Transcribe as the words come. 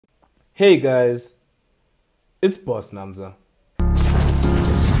Hey guys, it's Boss Namza.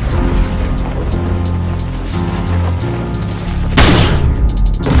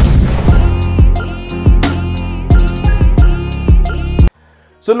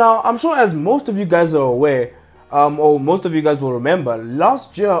 So now, I'm sure as most of you guys are aware, or most of you guys will remember,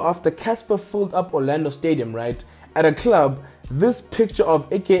 last year after Cassper filled up Orlando Stadium, right, at a club, this picture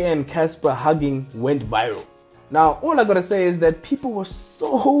of AKA and Cassper hugging went viral. Now, all I gotta say is that people were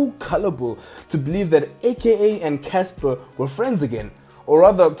so gullible to believe that AKA and Cassper were friends again, or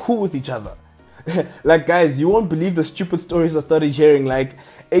rather cool with each other. Like guys, you won't believe the stupid stories I started hearing, like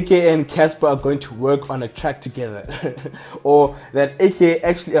AKA and Cassper are going to work on a track together, or that AKA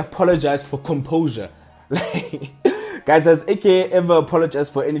actually apologized for composure. Like, guys, has AKA ever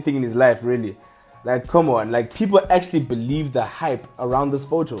apologized for anything in his life, really? Like, come on, like people actually believe the hype around this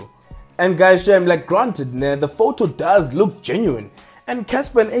photo. And guys, like granted, the photo does look genuine, and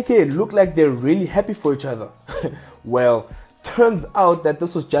Cassper and AKA look like they're really happy for each other. Well, turns out that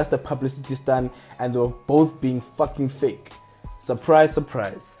this was just a publicity stunt and they were both being fucking fake. Surprise,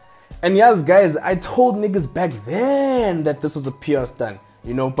 surprise. And yes guys, I told niggas back then that this was a PR stunt,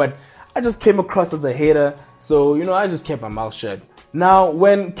 but I just came across as a hater, so I just kept my mouth shut. Now,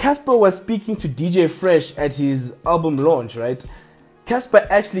 when Cassper was speaking to DJ Fresh at his album launch, right, Cassper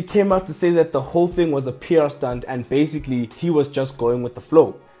actually came out to say that the whole thing was a PR stunt and basically he was just going with the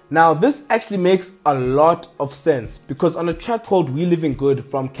flow. Now, this actually makes a lot of sense because on a track called We Living Good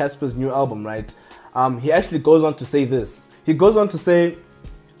from Cassper's new album, right, he actually goes on to say this. He goes on to say,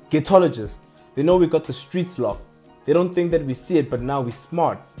 "Ghetologists, they know we got the streets locked. They don't think that we see it, but now we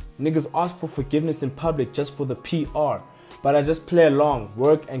smart. Niggas ask for forgiveness in public just for the PR. But I just play along,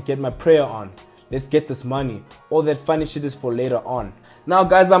 work and get my prayer on. Let's get this money. All that funny shit is for later on." Now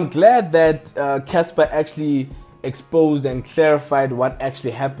guys, I'm glad that Cassper actually exposed and clarified what actually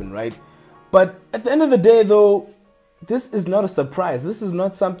happened, right? But at the end of the day though, this is not a surprise. This is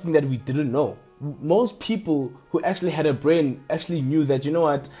not something that we didn't know. Most people who actually had a brain actually knew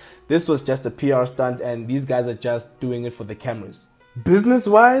that, this was just a PR stunt and these guys are just doing it for the cameras. Business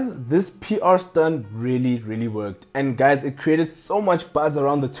wise, this PR stunt really worked. And guys, it created so much buzz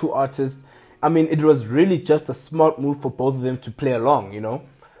around the two artists. I mean, it was really just a smart move for both of them to play along,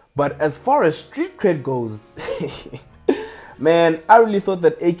 But as far as street cred goes, man, I really thought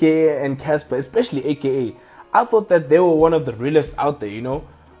that AKA and Cassper, especially AKA, I thought that they were one of the realest out there,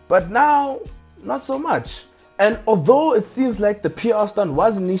 But now, not so much. And although it seems like the PR stunt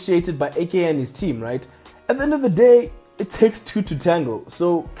was initiated by AKA and his team, right? At the end of the day, it takes two to tango.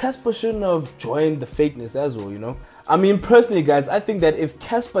 So Cassper shouldn't have joined the fakeness as well, I mean, personally, guys, I think that if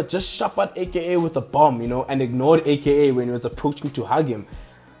Cassper just shot at AKA with a bomb, and ignored AKA when he was approaching to hug him,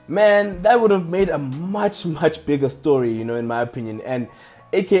 man, that would have made a much bigger story, in my opinion. And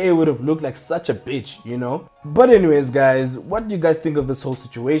AKA would have looked like such a bitch, But anyways, guys, what do you guys think of this whole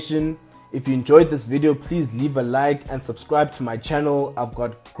situation? If you enjoyed this video, please leave a like and subscribe to my channel. I've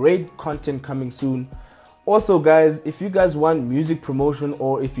got great content coming soon. Also guys, if you guys want music promotion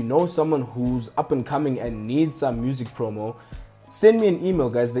or if you know someone who's up and coming and needs some music promo, send me an email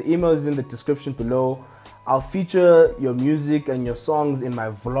guys. The email is in the description below. I'll feature your music and your songs in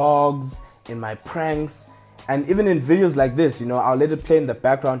my vlogs, in my pranks, and even in videos like this, I'll let it play in the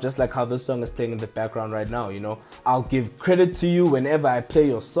background just like how this song is playing in the background right now, I'll give credit to you whenever I play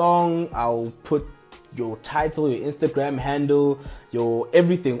your song. I'll put your title, your Instagram handle, your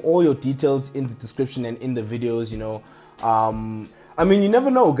everything, all your details in the description and in the videos, I mean, you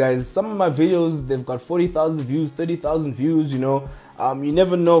never know guys. Some of my videos, they've got 40,000 views, 30,000 views, you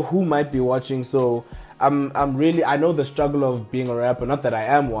never know who might be watching. So I know the struggle of being a rapper. Not that I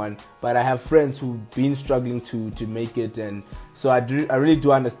am one, but I have friends who've been struggling to make it, and so I really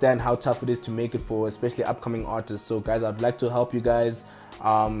do understand how tough it is to make it for especially upcoming artists. So guys, I'd like to help you guys.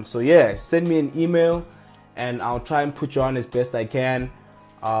 So yeah, send me an email and I'll try and put you on as best I can.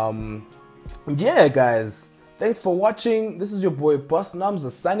 Yeah guys, thanks for watching. This is your boy Boss Namza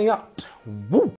signing out. Woo!